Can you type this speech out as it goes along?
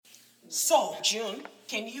So, June,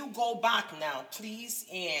 can you go back now, please,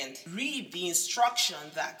 and read the instruction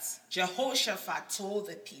that Jehoshaphat told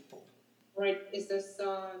the people? Right. Is this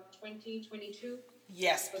 2022?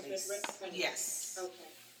 Yes, please. Yes. Okay.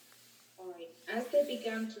 All right. As they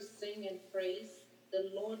began to sing and praise,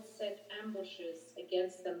 the Lord set ambushes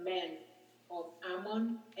against the men of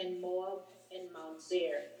Ammon and Moab and Mount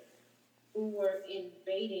Seir, who were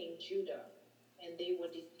invading Judah, and they were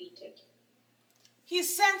defeated. He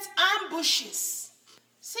sent ambushes.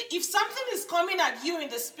 See, if something is coming at you in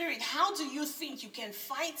the spirit, how do you think you can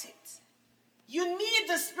fight it? You need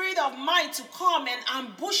the spirit of might to come and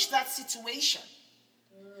ambush that situation.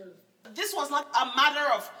 This was not a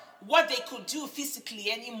matter of what they could do physically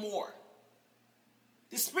anymore.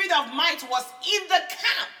 The spirit of might was in the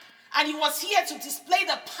camp, and he was here to display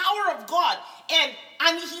the power of God and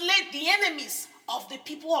annihilate the enemies of the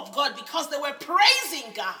people of God because they were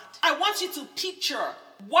praising God. I want you to picture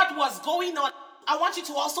what was going on. I want you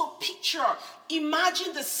to also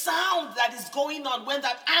imagine the sound that is going on when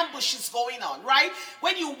that ambush is going on, right?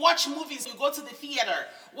 When you watch movies, you go to the theater,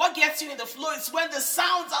 what gets you in the flow is when the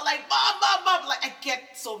sounds are like, bah, bah, bah. Like, I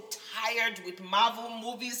get so tired with Marvel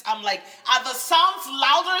movies. I'm like, are the sounds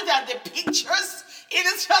louder than the pictures? It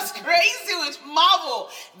is just crazy with Marvel.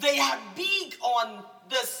 They are big on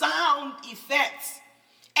the sound effects.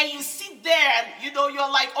 And you sit there and,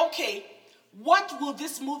 you're like, okay, what will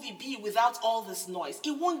this movie be without all this noise?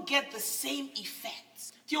 It won't get the same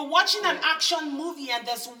effect. You're watching an action movie and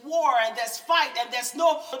there's war and there's fight and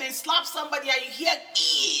they slap somebody and you hear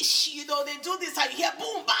ish, they do this and you hear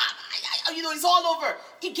boom, bam, it's all over.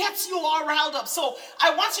 It gets you all riled up. So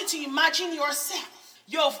I want you to imagine yourself.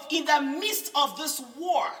 You're in the midst of this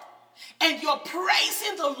war and you're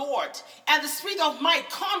praising the Lord, and the spirit of might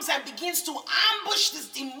comes and begins to ambush these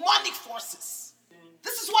demonic forces.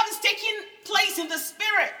 This is what is taking place in the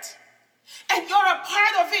spirit. And you're a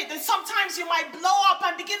part of it. And sometimes you might blow up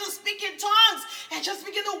and begin to speak in tongues and just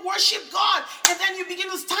begin to worship God. And then you begin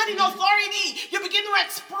to stand in authority. You begin to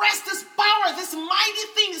express this power. This mighty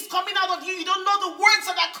thing is coming out of you. You don't know the words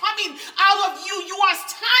that are coming out of you. You are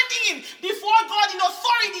standing before God in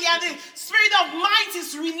authority, and the spirit of might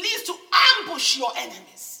is released to ambush your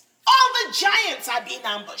enemies. All the giants are being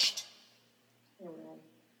ambushed.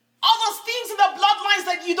 All those things in the bloodlines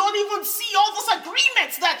that you don't even see, all those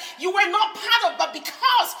agreements that you were not part of, but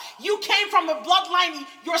because you came from a bloodline,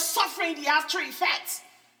 you're suffering the after effects.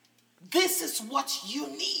 This is what you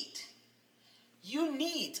need. You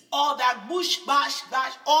need all that bush, bash,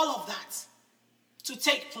 all of that to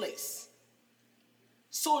take place.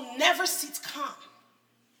 So never sit calm.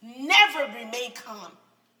 Never remain calm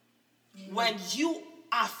when you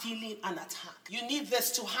are feeling an attack. You need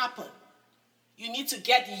this to happen. You need to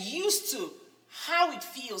get used to how it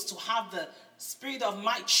feels to have the spirit of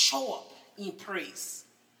might show up in praise.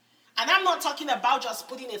 And I'm not talking about just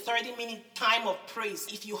putting a 30-minute time of praise.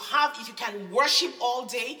 If you can worship all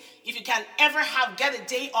day, if you can ever get a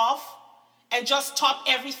day off and just stop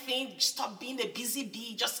everything, stop being a busy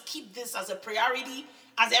bee, just keep this as a priority,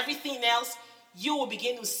 as everything else, you will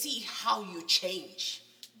begin to see how you change.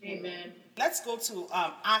 Amen. Let's go to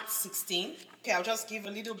Acts 16. Okay, I'll just give a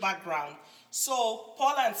little background. So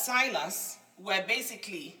Paul and Silas were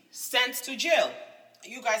basically sent to jail.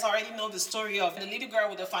 You guys already know the story of the little girl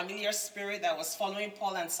with a familiar spirit that was following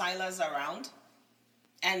Paul and Silas around.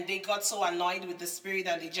 And they got so annoyed with the spirit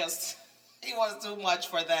that it was too much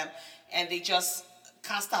for them. And they just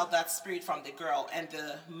cast out that spirit from the girl. And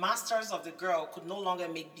the masters of the girl could no longer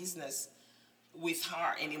make business with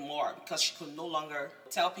her anymore because she could no longer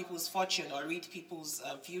tell people's fortune or read people's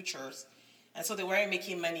futures. And so they weren't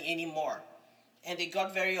making money anymore. And they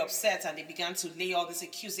got very upset and they began to lay all these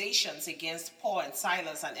accusations against Paul and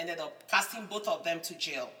Silas and ended up casting both of them to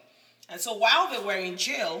jail. And so while they were in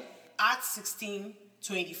jail, Acts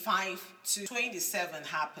 16:25 to 27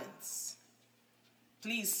 happens.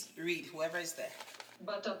 Please read, whoever is there.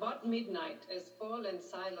 But about midnight, as Paul and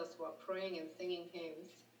Silas were praying and singing hymns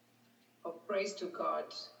of praise to God,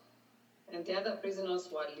 and the other prisoners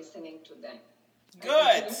were listening to them.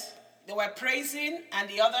 Good. They were praising, and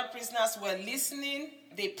the other prisoners were listening.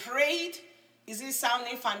 They prayed. Is it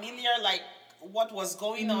sounding familiar, like what was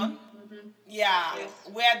going on? Mm-hmm. Yeah, yes.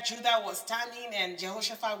 Where Judah was standing and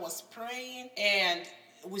Jehoshaphat was praying. And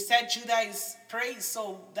we said Judah is praise,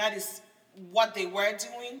 so that is what they were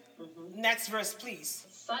doing. Mm-hmm. Next verse, please.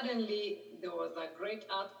 Suddenly, there was a great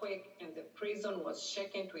earthquake, and the prison was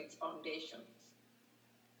shaken to its foundations.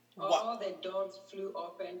 All the doors flew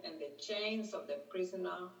open, and the chains of the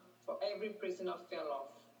prisoner, for every prisoner, fell off.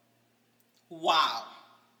 Wow.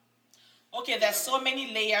 Okay, there's so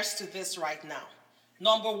many layers to this right now.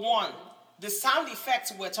 Number one, the sound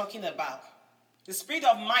effects we're talking about. The spirit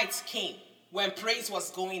of might came when praise was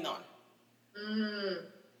going on.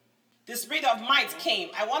 The spirit of might came.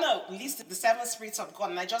 I want to list the 7 spirits of God,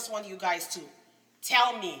 and I just want you guys to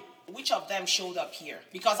tell me which of them showed up here.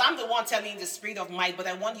 Because I'm the one telling the spirit of might, but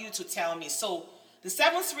I want you to tell me. So, the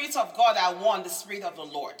 7 spirits of God are one, the spirit of the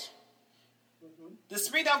Lord. The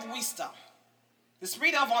spirit of wisdom. The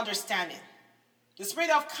spirit of understanding. The spirit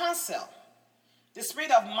of counsel. The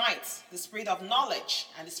spirit of might. The spirit of knowledge.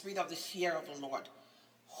 And the spirit of the fear of the Lord.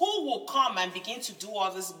 Who will come and begin to do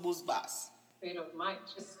all these buzbas? Spirit of might.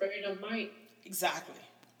 The spirit of might. Exactly.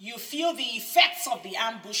 You feel the effects of the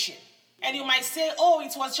ambushing. And you might say, oh,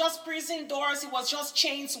 it was just prison doors, it was just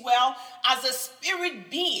chains. Well, as a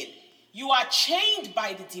spirit being, you are chained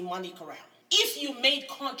by the demonic realm. If you made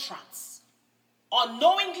contracts,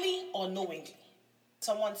 unknowingly or knowingly.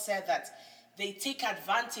 Someone said that they take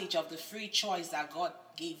advantage of the free choice that God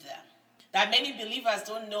gave them. That many believers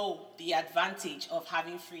don't know the advantage of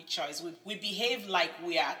having free choice. We behave like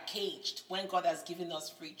we are caged when God has given us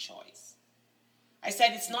free choice. I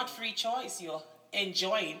said it's not free choice you're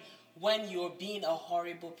enjoying when you're being a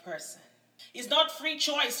horrible person. It's not free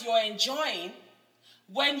choice you're enjoying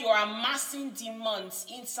when you're amassing demons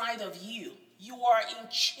inside of you. You are in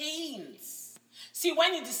chains. See,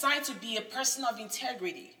 when you decide to be a person of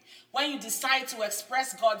integrity, when you decide to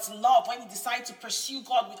express God's love, when you decide to pursue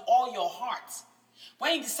God with all your heart,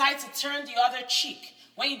 when you decide to turn the other cheek,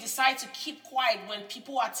 when you decide to keep quiet when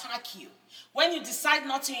people attack you, when you decide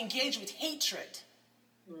not to engage with hatred,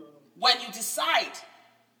 when you decide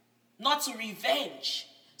not to revenge.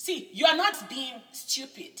 See, you are not being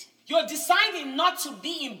stupid. You're deciding not to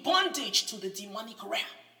be in bondage to the demonic realm.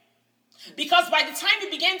 Because by the time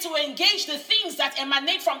you begin to engage the things that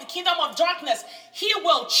emanate from the kingdom of darkness, he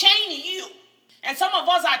will chain you. And some of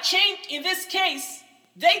us are chained in this case.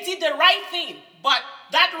 They did the right thing, but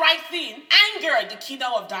that right thing angered the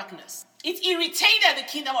kingdom of darkness. It irritated the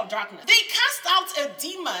kingdom of darkness. They cast out a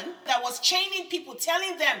demon that was chaining people,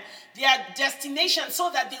 telling them their destination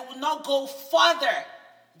so that they would not go further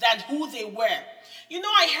than who they were. You know,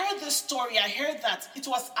 I heard this story. I heard that it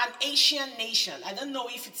was an Asian nation. I don't know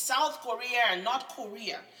if it's South Korea or North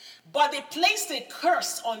Korea. But they placed a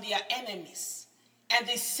curse on their enemies. And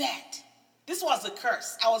they said, this was the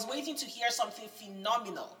curse. I was waiting to hear something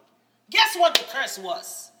phenomenal. Guess what the curse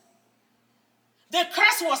was? The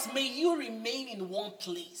curse was, may you remain in one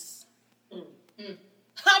place.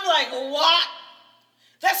 I'm like, what?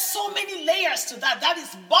 There's so many layers to that. That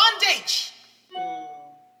is bondage.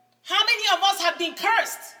 How many of us have been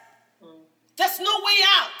cursed? There's no way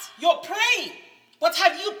out. You're praying. But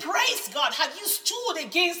have you praised God? Have you stood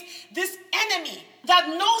against this enemy that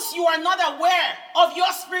knows you are not aware of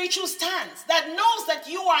your spiritual stance, that knows that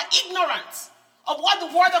you are ignorant of what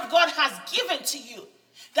the word of God has given to you,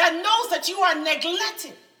 that knows that you are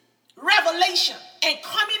neglecting revelation and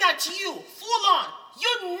coming at you full on?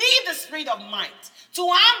 You need the spirit of might to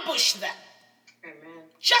ambush them. Amen.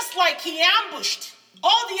 Just like he ambushed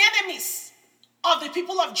all the enemies of the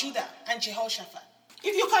people of Judah and Jehoshaphat.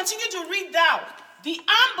 If you continue to read down, the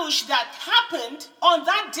ambush that happened on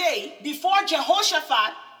that day before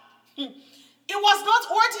Jehoshaphat, it was not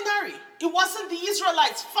ordinary. It wasn't the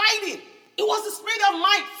Israelites fighting. It was the spirit of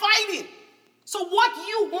might fighting. So what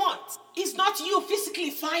you want is not you physically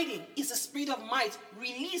fighting. It's the spirit of might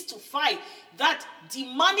released to fight that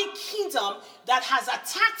demonic kingdom that has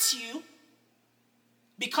attacked you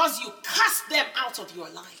because you cast them out of your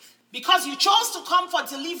life. Because you chose to come for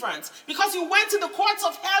deliverance. Because you went to the courts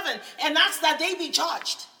of heaven and asked that they be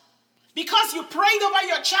judged. Because you prayed over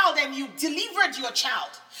your child and you delivered your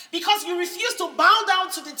child. Because you refused to bow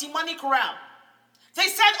down to the demonic realm. They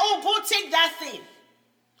said, oh, go take that thing.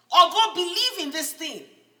 Or go believe in this thing.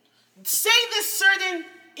 Say these certain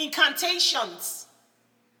incantations.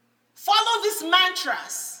 Follow these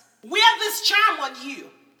mantras. Wear this charm on you.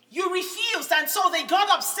 You refused, and so they got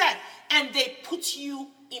upset and they put you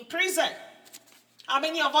in prison. How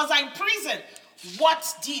many of us are in prison? What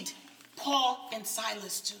did Paul and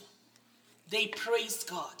Silas do? They praised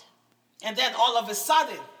God. And then all of a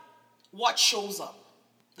sudden, what shows up?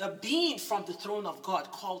 The being from the throne of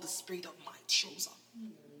God called the Spirit of Might shows up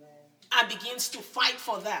and begins to fight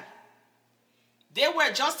for them. They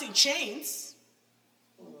were just in chains.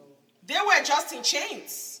 They were just in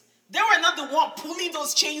chains. They were not the one pulling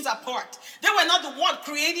those chains apart. They were not the one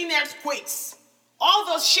creating earthquakes. All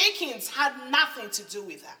those shakings had nothing to do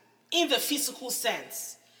with that in the physical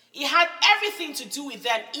sense. It had everything to do with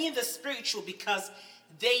them in the spiritual because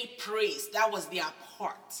they praised. That was their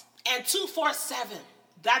part. And 247,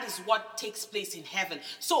 That is what takes place in heaven.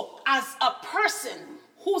 So as a person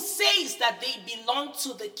who says that they belong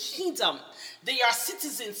to the kingdom, they are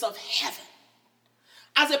citizens of heaven.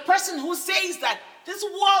 As a person who says that this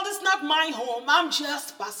world is not my home, I'm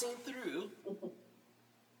just passing through.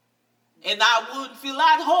 And I wouldn't feel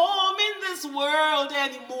at home in this world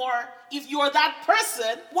anymore. If you're that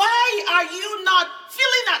person, why are you not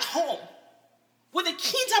feeling at home with the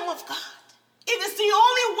kingdom of God? It is the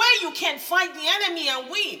only way you can fight the enemy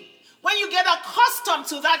and win. When you get accustomed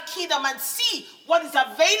to that kingdom and see what is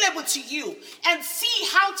available to you and see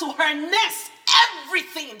how to harness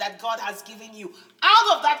everything that God has given you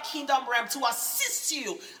out of that kingdom realm to assist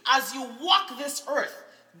you as you walk this earth,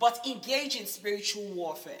 but engage in spiritual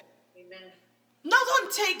warfare. Amen. Now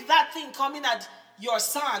don't take that thing coming at your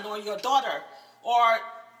son or your daughter or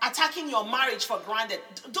attacking your marriage for granted.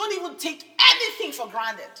 Don't even take anything for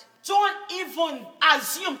granted. Don't even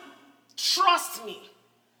assume. Trust me.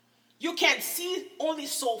 You can see only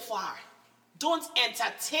so far. Don't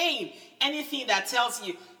entertain anything that tells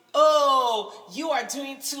you, oh, you are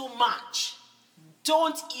doing too much.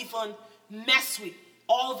 Don't even mess with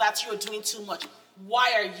all that you're doing too much.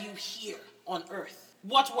 Why are you here on earth?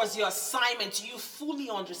 What was your assignment? Do you fully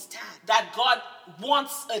understand that God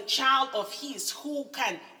wants a child of his who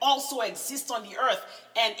can also exist on the earth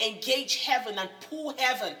and engage heaven and pull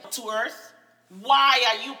heaven to earth? Why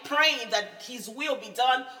are you praying that his will be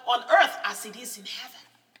done on earth as it is in heaven?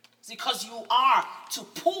 It's because you are to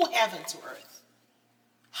pull heaven to earth.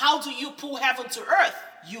 How do you pull heaven to earth?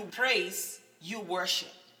 You praise, you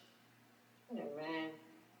worship. Amen.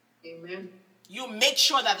 Amen. You make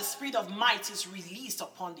sure that the spirit of might is released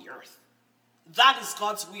upon the earth. That is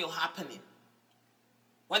God's will happening.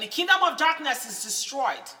 When the kingdom of darkness is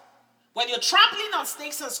destroyed, when you're trampling on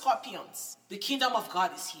snakes and scorpions, the kingdom of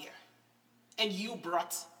God is here. And you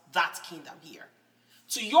brought that kingdom here.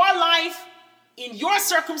 To your life, in your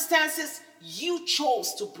circumstances, you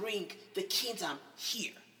chose to bring the kingdom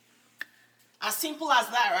here. As simple as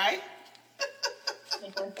that, right?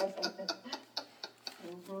 It's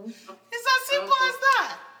as simple as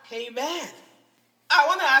that. Amen. I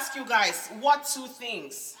want to ask you guys, what two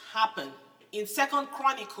things happened in 2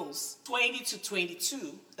 Chronicles 20 to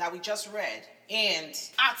 22 that we just read and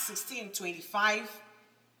Acts 16, 25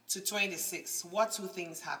 to 26? What two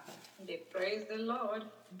things happened? They praise the Lord.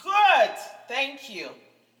 Good. Thank you.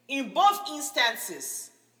 In both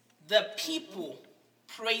instances, the people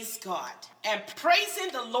praise God. And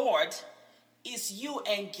praising the Lord is you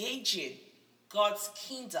engaging God's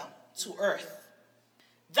kingdom to earth.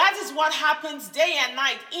 That is what happens day and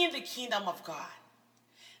night in the kingdom of God.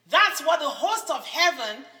 That's what the host of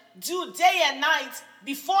heaven do day and night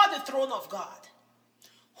before the throne of God.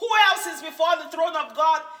 Who else is before the throne of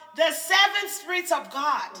God? The seven spirits of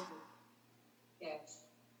God. Yes.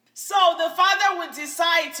 So the Father would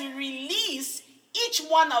decide to release each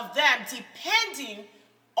one of them depending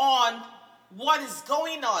on what is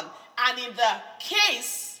going on. And in the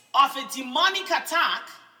case of a demonic attack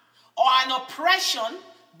or an oppression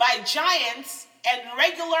by giants and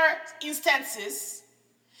regular instances,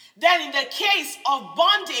 then in the case of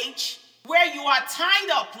bondage, where you are tied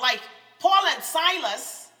up like Paul and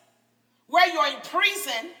Silas, where you're in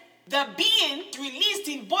prison, the being released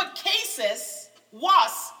in both cases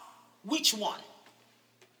was which one?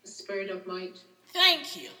 The spirit of might.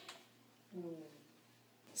 Thank you.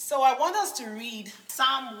 So I want us to read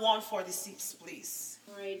Psalm 146, please.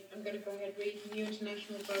 All right, I'm going to go ahead and read New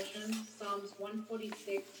International Version. Psalms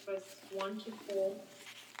 146, verse 1 to 4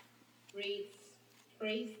 reads,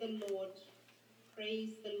 praise the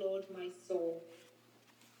Lord, my soul.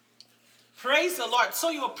 Praise the Lord. So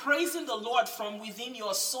you're praising the Lord from within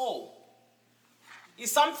your soul.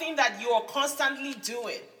 It's something that you're constantly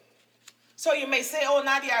doing. So you may say, oh,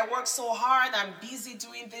 Nadia, I work so hard. I'm busy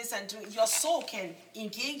doing this and doing. Your soul can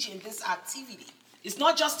engage in this activity. It's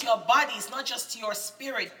not just your body. It's not just your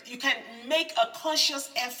spirit. You can make a conscious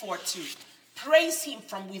effort to praise him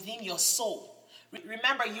from within your soul.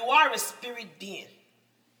 Remember, you are a spirit being.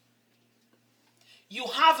 You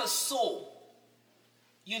have a soul.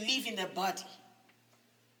 You live in a body.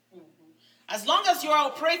 As long as you are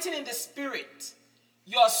operating in the spirit,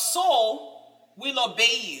 your soul will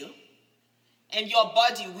obey you and your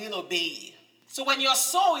body will obey you. So when your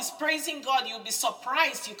soul is praising God, you'll be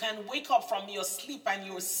surprised. You can wake up from your sleep and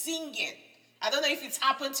you're singing. I don't know if it's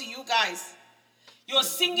happened to you guys. You're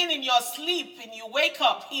singing in your sleep and you wake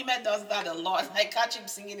up. He-Man does that a lot. I catch him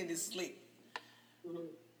singing in his sleep.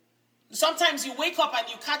 Sometimes you wake up and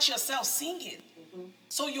you catch yourself singing.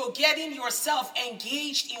 So you're getting yourself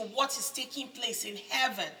engaged in what is taking place in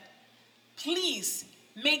heaven. Please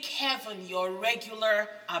Make heaven your regular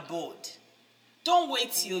abode. Don't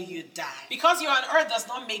wait till you die. Because you're on earth does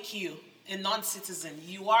not make you a non-citizen.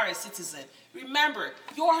 You are a citizen. Remember,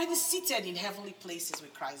 you're already seated in heavenly places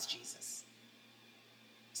with Christ Jesus.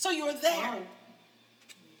 So you're there. Wow.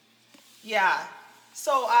 Yeah.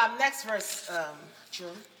 So next verse, June.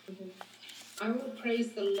 I will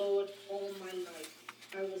praise the Lord all my life.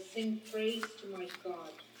 I will sing praise to my God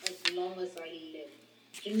as long as I live.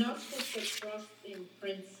 Do not put your trust in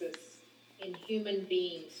princes, in human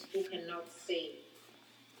beings who cannot save.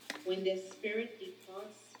 When their spirit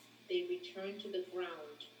departs, they return to the ground.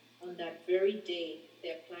 On that very day,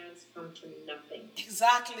 their plans come to nothing.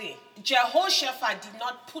 Exactly. Jehoshaphat did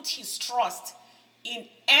not put his trust in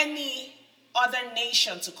any other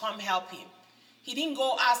nation to come help him. He didn't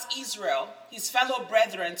go ask Israel, his fellow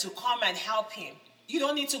brethren, to come and help him. You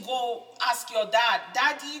don't need to go ask your dad,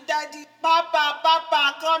 Daddy,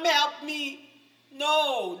 Papa, come help me.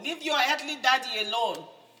 No, leave your earthly daddy alone.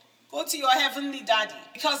 Go to your heavenly daddy.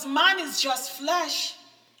 Because man is just flesh.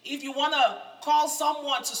 If you want to call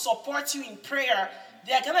someone to support you in prayer,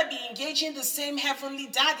 they're going to be engaging the same heavenly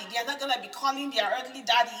daddy. They're not going to be calling their earthly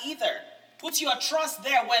daddy either. Put your trust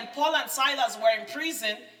there. When Paul and Silas were in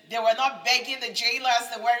prison, they were not begging the jailers.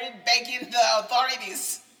 They weren't begging the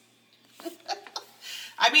authorities.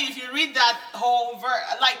 I mean, if you read that whole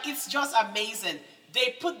verse, like, it's just amazing.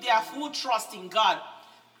 They put their full trust in God.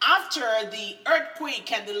 After the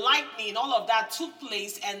earthquake and the lightning, all of that took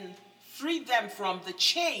place and freed them from the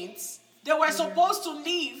chains, they were supposed to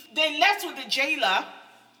leave. They left with the jailer,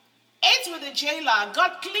 ate with the jailer,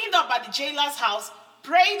 got cleaned up at the jailer's house,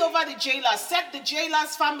 prayed over the jailer, set the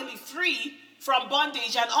jailer's family free from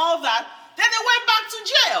bondage and all that. Then they went back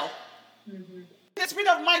to jail. The spirit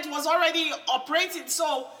of might was already operating.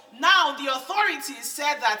 So now the authorities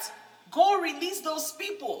said that, go release those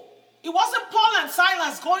people. It wasn't Paul and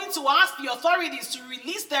Silas going to ask the authorities to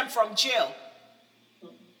release them from jail.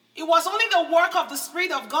 It was only the work of the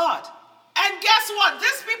Spirit of God. And guess what?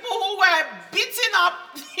 These people who were beaten up,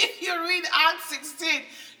 if you read Acts 16,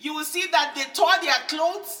 you will see that they tore their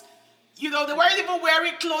clothes. You know, they weren't even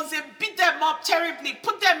wearing clothes. They beat them up terribly,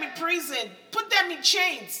 put them in prison, put them in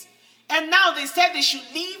chains. And now they said they should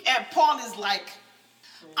leave, and Paul is like,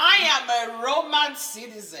 I am a Roman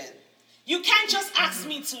citizen. You can't just ask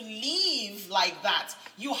me to leave like that.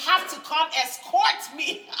 You have to come escort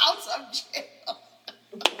me out of jail.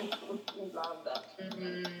 Love that.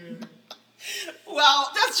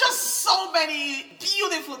 Well, there's just so many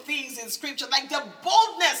beautiful things in scripture, like the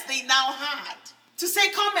boldness they now had to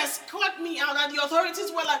say, come escort me out. And the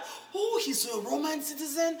authorities were like, oh, he's a Roman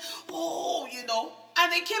citizen. Oh, you know.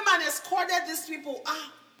 And they came and escorted these people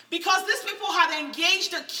out. Because these people had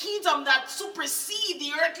engaged a kingdom that supersedes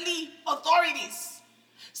the earthly authorities.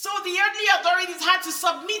 So the earthly authorities had to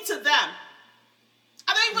submit to them.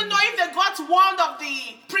 I don't even know if they got warned of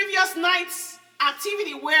the previous night's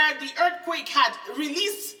activity where the earthquake had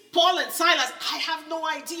released Paul and Silas. I have no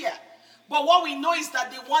idea. But what we know is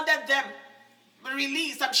that they wanted them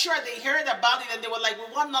released. I'm sure they heard about it and they were like,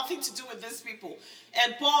 we want nothing to do with these people.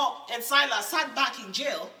 And Paul and Silas sat back in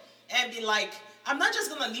jail and be like, I'm not just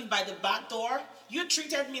going to leave by the back door. You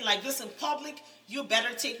treated me like this in public. You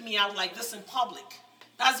better take me out like this in public.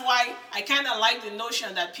 That's why I kind of like the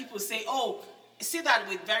notion that people say, oh, I see that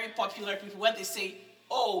with very popular people when they say,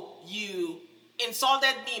 oh, you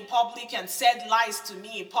insulted me in public and said lies to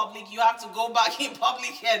me in public. You have to go back in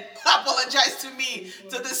public and apologize to me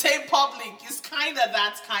to the same public. It's kind of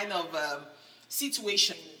that kind of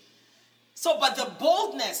situation. So, but the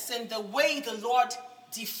boldness and the way the Lord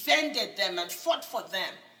defended them and fought for them,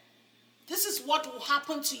 this is what will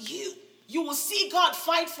happen to you. You will see God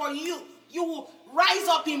fight for you. You will rise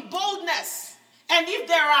up in boldness. And if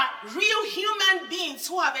there are real human beings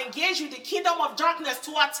who have engaged with the kingdom of darkness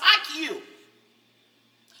to attack you,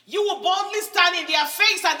 you will boldly stand in their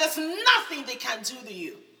face and there's nothing they can do to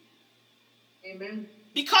you. Amen.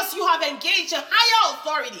 Because you have engaged a higher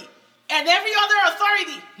authority. And every other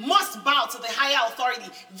authority must bow to the higher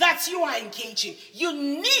authority that you are engaging. You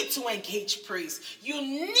need to engage praise. You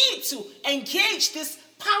need to engage this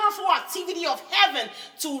powerful activity of heaven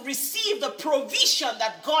to receive the provision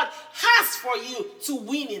that God has for you to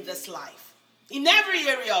win in this life. In every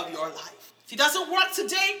area of your life. If it doesn't work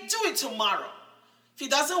today, do it tomorrow. If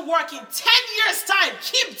it doesn't work in 10 years' time,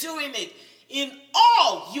 keep doing it. In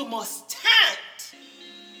all, you must stand.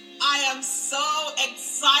 I am so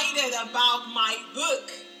excited about my book,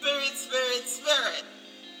 Spirit, Spirit, Spirit.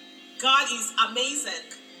 God is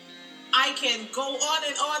amazing. I can go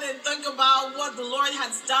on and think about what the Lord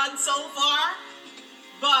has done so far,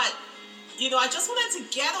 but I just wanted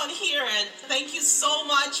to get on here and thank you so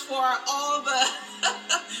much for all the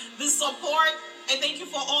the support, and thank you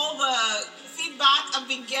for all the feedback I've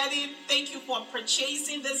been getting. Thank you for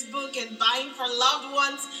purchasing this book and buying for loved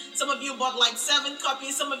ones. Some of you bought like 7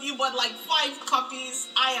 copies, some of you bought like 5 copies.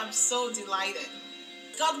 I am so delighted.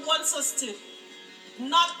 God wants us to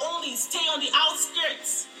not only stay on the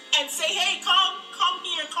outskirts and say, hey, come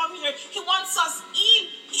here. He wants us in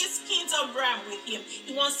his kingdom realm with him.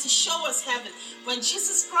 He wants to show us heaven. When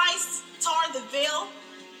Jesus Christ tore the veil,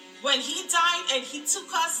 when he died and he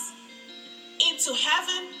took us into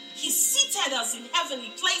heaven, he seated us in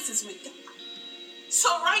heavenly places with God. So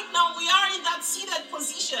right now we are in that seated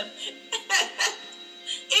position.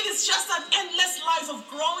 It is just an endless life of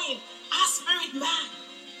growing our spirit man.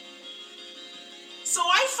 So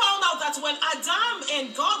I found out that when Adam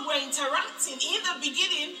and God were interacting in the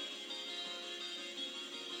beginning,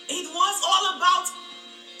 it was all about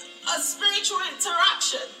a spiritual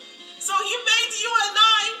interaction. So he made you and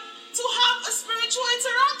I to have a spiritual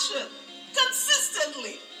interaction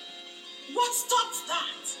consistently. What stopped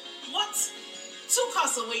that? What took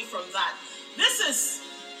us away from that? This is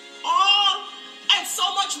all and so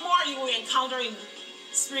much more you will encounter in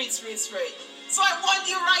Spirit. So I want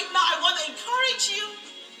you right now, I want to encourage you.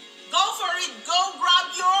 Go for it. Go grab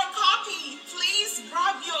your copy. Please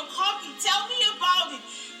grab your copy. Tell me about it.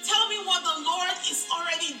 Tell me what the Lord is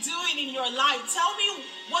already doing in your life. Tell me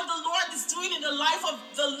what the Lord is doing in the life of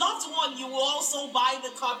the loved one you will also buy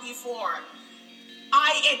the copy for.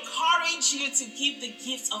 I encourage you to give the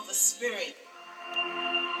gift of the Spirit.